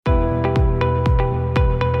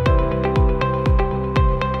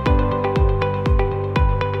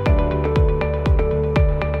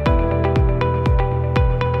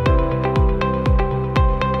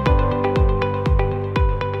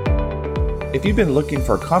If you've been looking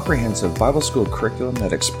for a comprehensive Bible school curriculum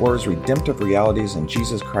that explores redemptive realities in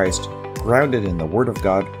Jesus Christ, grounded in the Word of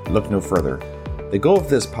God, look no further. The goal of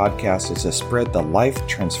this podcast is to spread the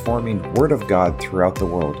life-transforming Word of God throughout the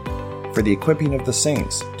world, for the equipping of the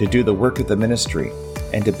saints to do the work of the ministry,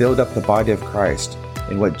 and to build up the body of Christ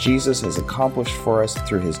in what Jesus has accomplished for us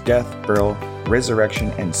through his death, burial,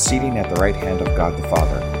 resurrection, and seating at the right hand of God the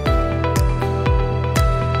Father.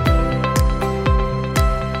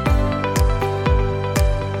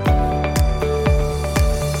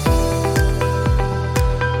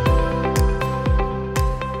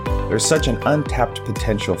 There's such an untapped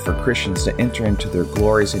potential for Christians to enter into their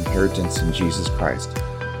glorious inheritance in Jesus Christ.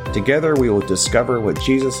 Together we will discover what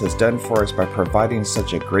Jesus has done for us by providing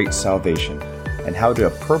such a great salvation, and how to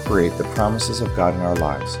appropriate the promises of God in our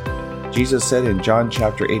lives. Jesus said in John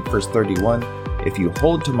chapter 8 verse 31, "If you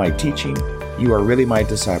hold to my teaching, you are really my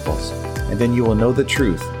disciples, and then you will know the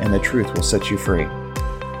truth, and the truth will set you free."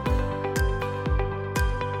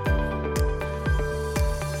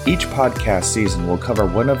 Each podcast season will cover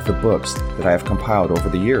one of the books that I have compiled over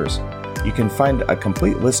the years. You can find a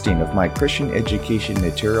complete listing of my Christian education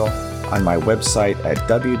material on my website at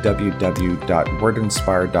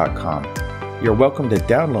www.wordinspire.com. You're welcome to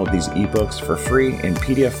download these ebooks for free in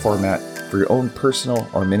PDF format for your own personal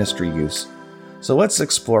or ministry use. So let's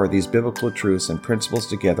explore these biblical truths and principles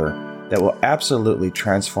together that will absolutely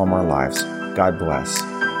transform our lives. God bless.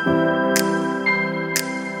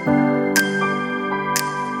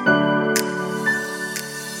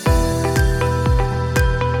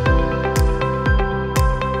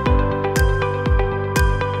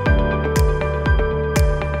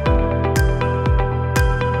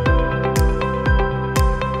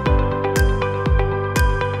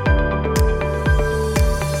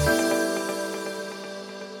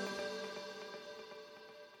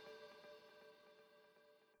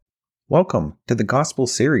 Welcome to the Gospel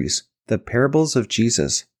series, The Parables of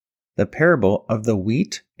Jesus, the parable of the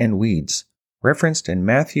wheat and weeds, referenced in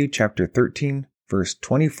Matthew chapter 13, verse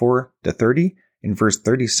 24 to 30, and verse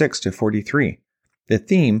 36 to 43. The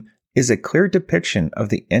theme is a clear depiction of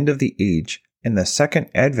the end of the age and the second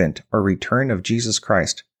advent or return of Jesus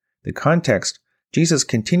Christ. The context, Jesus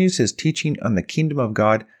continues his teaching on the kingdom of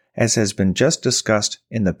God as has been just discussed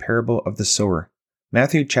in the parable of the sower.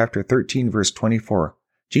 Matthew chapter 13, verse 24.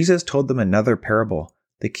 Jesus told them another parable.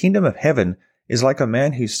 The kingdom of heaven is like a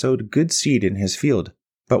man who sowed good seed in his field.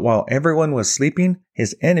 But while everyone was sleeping,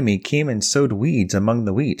 his enemy came and sowed weeds among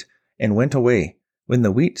the wheat, and went away. When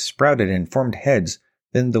the wheat sprouted and formed heads,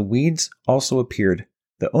 then the weeds also appeared.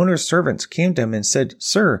 The owner's servants came to him and said,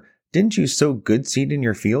 "Sir, didn't you sow good seed in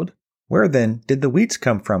your field? Where then did the weeds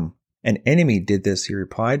come from?" "An enemy did this," he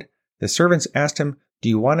replied. The servants asked him, "Do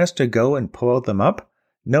you want us to go and pull them up?"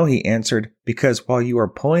 "No," he answered, "because while you are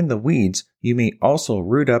pulling the weeds, you may also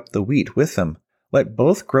root up the wheat with them. Let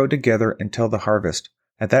both grow together until the harvest.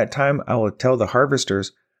 At that time I will tell the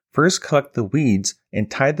harvesters, first collect the weeds and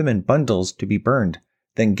tie them in bundles to be burned,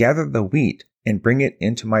 then gather the wheat and bring it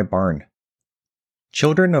into my barn."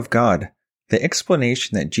 Children of God, the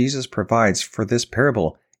explanation that Jesus provides for this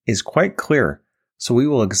parable is quite clear, so we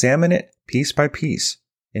will examine it piece by piece.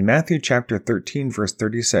 In Matthew chapter 13, verse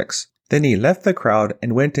 36, "Then he left the crowd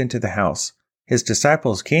and went into the house. His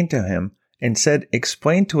disciples came to him and said,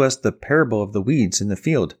 'Explain to us the parable of the weeds in the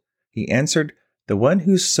field.' He answered, 'The one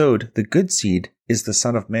who sowed the good seed is the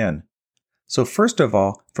Son of Man.'" So first of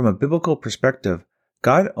all, from a biblical perspective,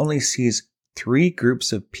 God only sees three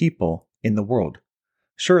groups of people in the world.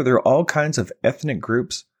 Sure, there are all kinds of ethnic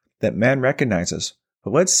groups that man recognizes,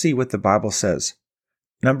 but let's see what the Bible says.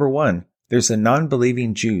 Number one, there's the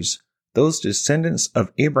non-believing Jews, those descendants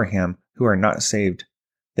of Abraham who are not saved.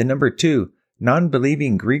 Then number two,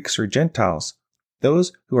 non-believing Greeks or Gentiles,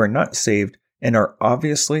 those who are not saved and are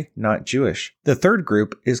obviously not Jewish. The third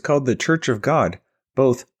group is called the Church of God,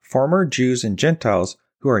 both former Jews and Gentiles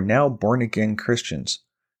who are now born-again Christians.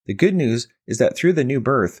 The good news is that through the new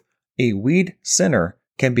birth, a weed sinner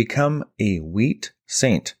can become a wheat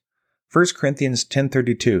saint. 1 Corinthians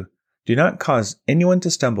 10:32, "Do not cause anyone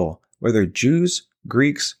to stumble, whether Jews,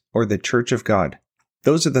 Greeks, or the Church of God."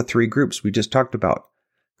 Those are the three groups we just talked about.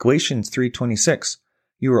 Galatians 3:26,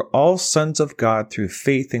 "You are all sons of God through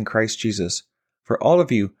faith in Christ Jesus. For all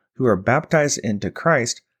of you who are baptized into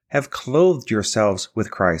Christ have clothed yourselves with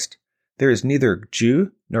Christ. There is neither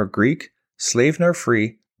Jew nor Greek, slave nor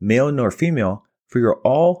free, male nor female, for you are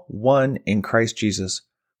all one in Christ Jesus.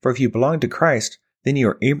 For if you belong to Christ, then you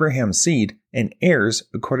are Abraham's seed and heirs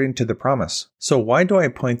according to the promise." So why do I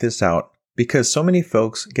point this out? Because so many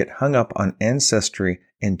folks get hung up on ancestry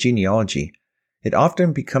and genealogy. It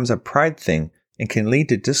often becomes a pride thing and can lead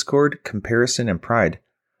to discord, comparison, and pride.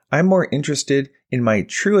 I'm more interested in my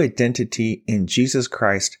true identity in Jesus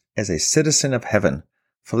Christ as a citizen of heaven.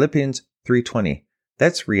 Philippians 3:20.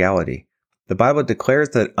 That's reality. The Bible declares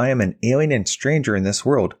that I am an alien and stranger in this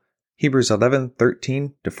world. Hebrews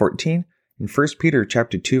 11:13-14 and 1 Peter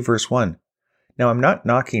chapter 2 verse 1. Now I'm not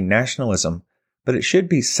knocking nationalism, but it should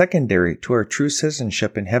be secondary to our true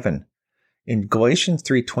citizenship in heaven. In Galatians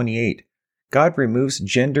 3:28, God removes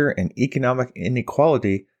gender and economic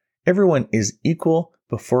inequality. Everyone is equal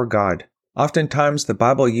before God. Oftentimes the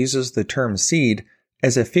Bible uses the term seed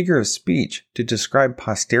as a figure of speech to describe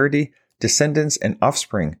posterity, descendants, and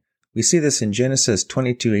offspring. We see this in Genesis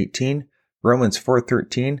 22:18, Romans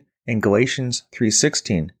 4:13, and Galatians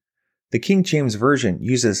 3:16. The King James Version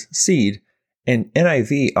uses seed, and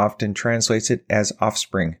NIV often translates it as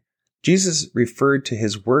offspring. Jesus referred to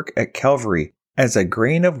his work at Calvary as a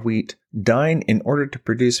grain of wheat dying in order to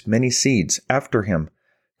produce many seeds after him,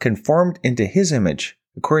 conformed into his image,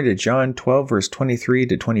 according to John 12 verse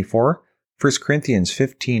 23-24, 1 Corinthians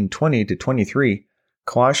 15:20-23,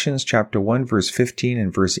 Colossians chapter 1 verse 15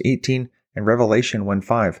 and verse 18, and Revelation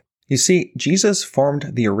 1:5. You see, Jesus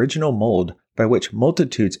formed the original mold by which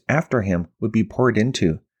multitudes after him would be poured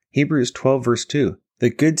into. Hebrews 12 verse 2. The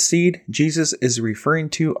good seed Jesus is referring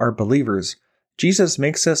to are believers. Jesus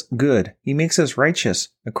makes us good. He makes us righteous,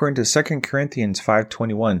 according to 2 Corinthians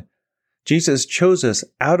 5:21. Jesus chose us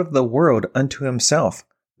out of the world unto himself.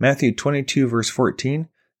 Matthew 22 verse 14,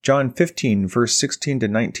 John 15 verse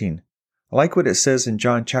 16-19. I like what it says in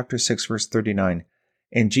John chapter 6 verse 39.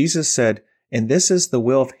 And Jesus said, "And this is the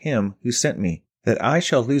will of him who sent me, that I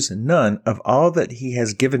shall lose none of all that he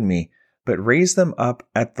has given me, but raise them up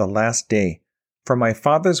at the last day. For my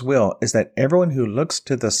Father's will is that everyone who looks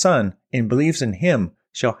to the Son and believes in him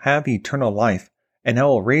shall have eternal life, and I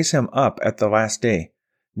will raise him up at the last day.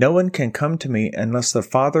 No one can come to me unless the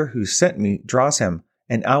Father who sent me draws him,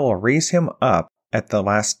 and I will raise him up at the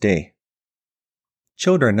last day."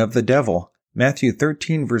 Children of the devil, Matthew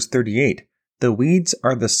 13 verse 38. The weeds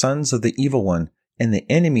are the sons of the evil one, and the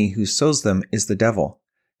enemy who sows them is the devil.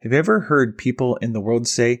 Have you ever heard people in the world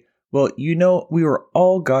say, "Well, we were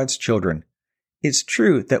all God's children"? It's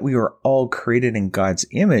true that we were all created in God's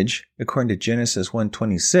image, according to Genesis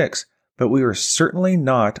 1:26, but we were certainly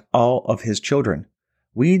not all of his children.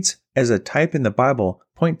 Weeds, as a type in the Bible,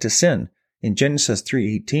 point to sin in Genesis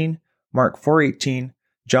 3:18, Mark 4:18,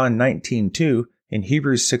 John 19:2, and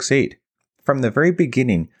Hebrews 6:8. From the very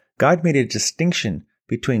beginning, God made a distinction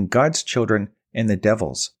between God's children and the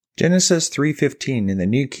devil's. Genesis 3:15 in the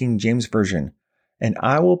New King James Version. And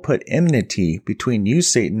I will put enmity between you,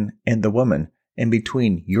 Satan, and the woman, and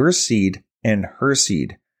between your seed and her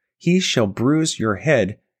seed. He shall bruise your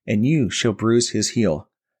head, and you shall bruise his heel.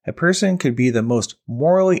 A person could be the most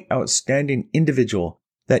morally outstanding individual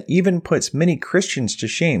that even puts many Christians to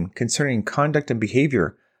shame concerning conduct and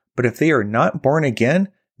behavior, but if they are not born again,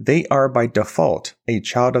 they are by default a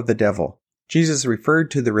child of the devil. Jesus referred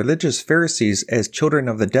to the religious Pharisees as children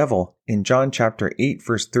of the devil in John chapter 8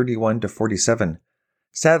 verse 31-47.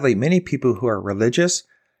 Sadly, many people who are religious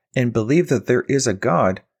and believe that there is a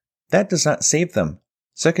God, that does not save them.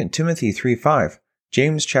 2 Timothy 3:5,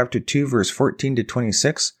 James chapter 2 verse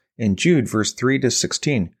 14-26, and Jude verse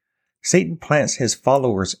 3-16. Satan plants his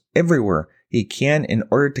followers everywhere he can in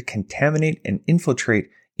order to contaminate and infiltrate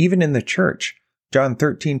even in the church. John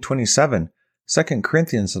 13:27, 2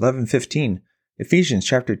 Corinthians 11:15, Ephesians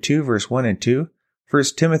chapter 2 verse 1 and 2,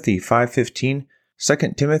 1 Timothy 5:15,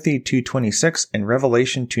 2 Timothy 2:26, and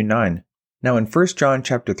Revelation 2:9. Now in 1 John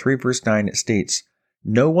chapter 3 verse 9 it states,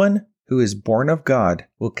 "No one who is born of God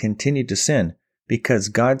will continue to sin, because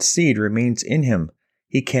God's seed remains in him.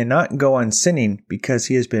 He cannot go on sinning because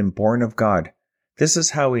he has been born of God." This is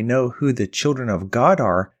how we know who the children of God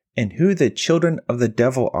are and who the children of the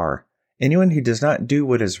devil are. Anyone who does not do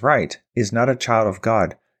what is right is not a child of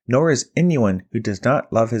God, nor is anyone who does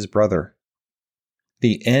not love his brother.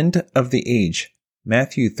 The end of the age.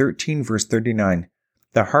 Matthew 13 verse 39.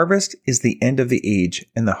 The harvest is the end of the age,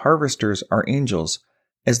 and the harvesters are angels.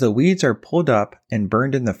 As the weeds are pulled up and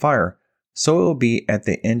burned in the fire, so it will be at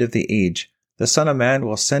the end of the age. The Son of Man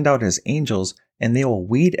will send out his angels, and they will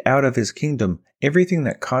weed out of his kingdom everything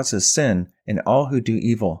that causes sin and all who do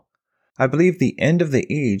evil. I believe the end of the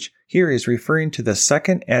age here is referring to the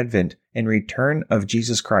second advent and return of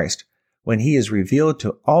Jesus Christ, when he is revealed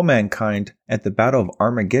to all mankind at the Battle of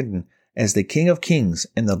Armageddon as the King of Kings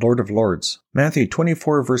and the Lord of Lords. Matthew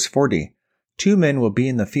 24 verse 40. 2 men will be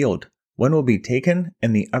in the field. One will be taken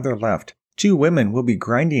and the other left. 2 women will be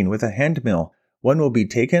grinding with a handmill. One will be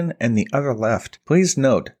taken and the other left. Please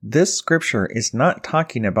note, this scripture is not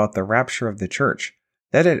talking about the rapture of the church.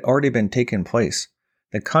 That had already been taken place.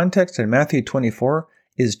 The context in Matthew 24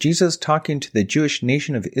 is Jesus talking to the Jewish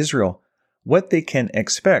nation of Israel what they can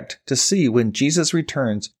expect to see when Jesus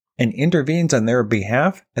returns and intervenes on their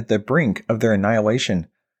behalf at the brink of their annihilation.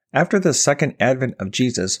 After the second advent of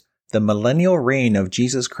Jesus, the millennial reign of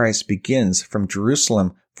Jesus Christ begins from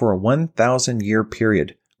Jerusalem for a 1,000-year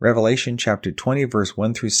period. Revelation chapter 20 verse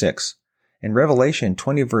 1 through 6. In Revelation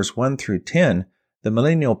 20 verse 1 through 10, the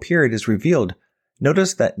millennial period is revealed.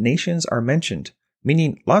 Notice that nations are mentioned,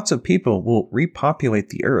 meaning lots of people will repopulate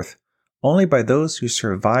the earth, only by those who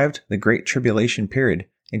survived the Great Tribulation period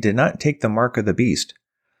and did not take the mark of the beast.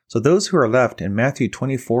 So those who are left in Matthew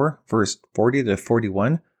 24 verse 40 to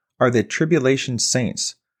 41 are the tribulation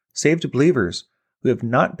saints, saved believers who have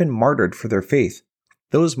not been martyred for their faith.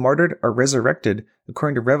 Those martyred are resurrected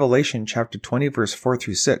according to Revelation chapter 20 verse 4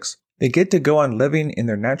 through 6. They get to go on living in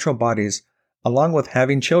their natural bodies along with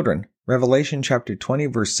having children. Revelation chapter 20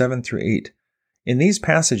 verse 7 through 8. In these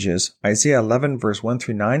passages, Isaiah 11 verse 1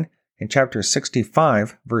 through 9 and chapter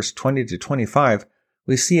 65 verse 20 to 25,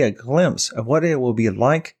 we see a glimpse of what it will be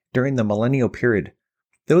like during the millennial period.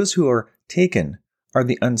 Those who are taken are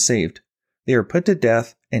the unsaved. They are put to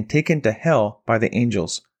death and taken to hell by the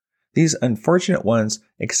angels. These unfortunate ones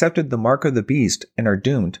accepted the mark of the beast and are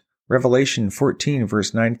doomed. Revelation 14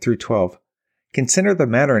 verse 9 through 12. Consider the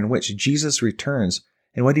manner in which Jesus returns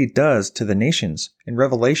and what he does to the nations in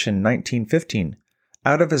Revelation 19:15.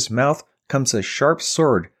 Out of his mouth comes a sharp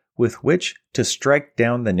sword with which to strike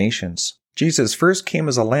down the nations. Jesus first came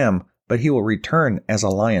as a lamb, but he will return as a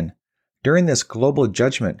lion. During this global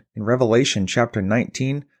judgment in Revelation chapter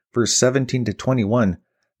 19 verse 17 to 21,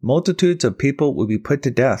 multitudes of people will be put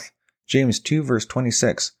to death. James 2 verse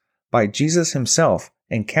 26, by Jesus himself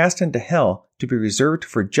and cast into hell to be reserved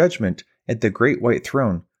for judgment at the great white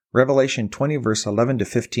throne. Revelation 20 verse 11 to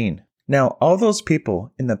 15. Now, all those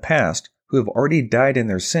people in the past who have already died in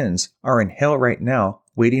their sins are in hell right now,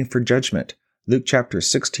 waiting for judgment. Luke chapter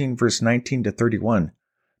 16 verse 19 to 31.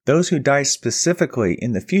 Those who die specifically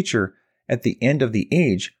in the future at the end of the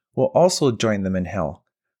age will also join them in hell.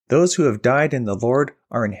 Those who have died in the Lord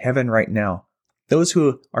are in heaven right now. Those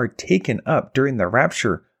who are taken up during the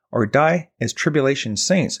rapture or die as tribulation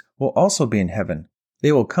saints will also be in heaven.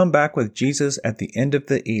 They will come back with Jesus at the end of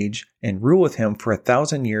the age and rule with him for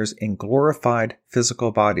 1,000 years in glorified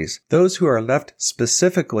physical bodies. Those who are left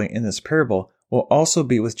specifically in this parable will also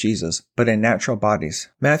be with Jesus, but in natural bodies.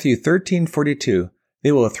 Matthew 13:42,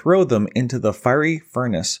 they will throw them into the fiery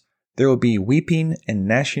furnace. There will be weeping and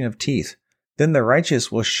gnashing of teeth. Then the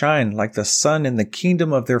righteous will shine like the sun in the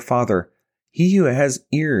kingdom of their Father. He who has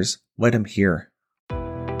ears, let him hear.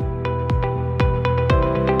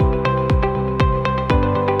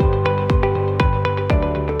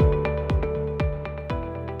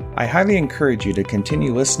 I highly encourage you to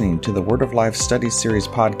continue listening to the Word of Life Study Series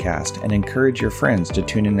podcast and encourage your friends to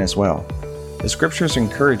tune in as well. The scriptures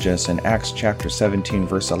encourage us in Acts chapter 17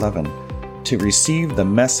 verse 11 to receive the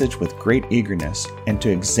message with great eagerness and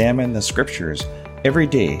to examine the scriptures every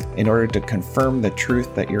day in order to confirm the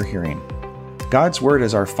truth that you're hearing. God's Word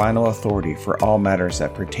is our final authority for all matters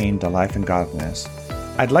that pertain to life and godliness.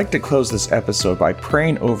 I'd like to close this episode by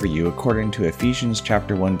praying over you according to Ephesians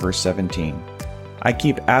chapter 1 verse 17. I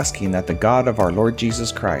keep asking that the God of our Lord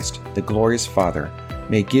Jesus Christ, the glorious Father,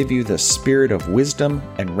 may give you the spirit of wisdom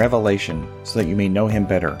and revelation so that you may know him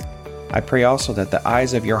better. I pray also that the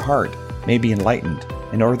eyes of your heart may be enlightened,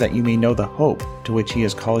 in order that you may know the hope to which he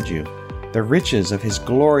has called you, the riches of his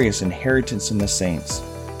glorious inheritance in the saints,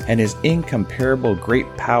 and his incomparable great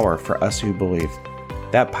power for us who believe.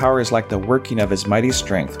 That power is like the working of his mighty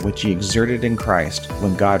strength, which he exerted in Christ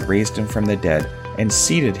when God raised him from the dead and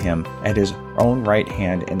seated him at his own right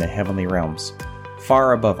hand in the heavenly realms,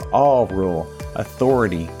 far above all rule,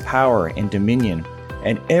 authority, power, and dominion,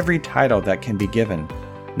 and every title that can be given,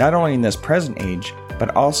 not only in this present age,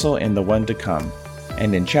 but also in the one to come.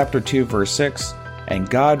 And in chapter 2, verse 6, and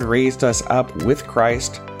God raised us up with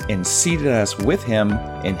Christ and seated us with him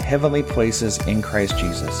in heavenly places in Christ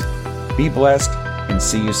Jesus. Be blessed and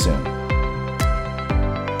see you soon.